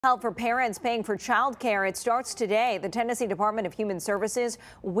Help for parents paying for childcare. It starts today. The Tennessee Department of Human Services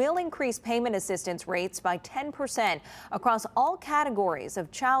will increase payment assistance rates by 10% across all categories of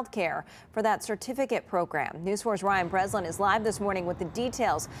childcare for that certificate program. News 4's Ryan Breslin is live this morning with the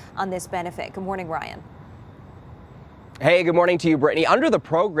details on this benefit. Good morning, Ryan. Hey, good morning to you, Brittany. Under the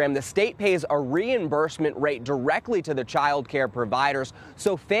program, the state pays a reimbursement rate directly to the child care providers,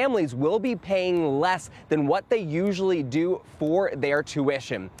 so families will be paying less than what they usually do for their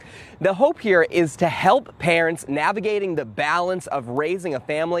tuition. The hope here is to help parents navigating the balance of raising a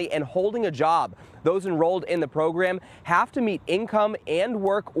family and holding a job. Those enrolled in the program have to meet income and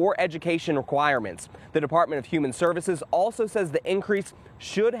work or education requirements. The Department of Human Services also says the increase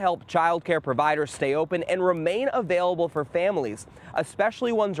should help child care providers stay open and remain available for families,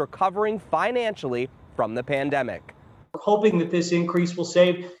 especially ones recovering financially from the pandemic. We're hoping that this increase will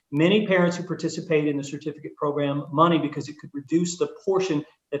save many parents who participate in the certificate program money because it could reduce the portion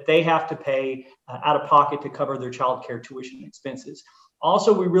that they have to pay out of pocket to cover their child care tuition expenses.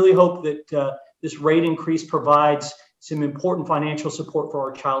 Also, we really hope that this rate increase provides some important financial support for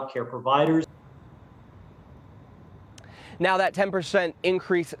our child care providers. Now that 10%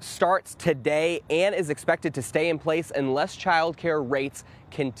 increase starts today and is expected to stay in place unless child care rates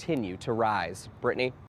continue to rise. Brittany?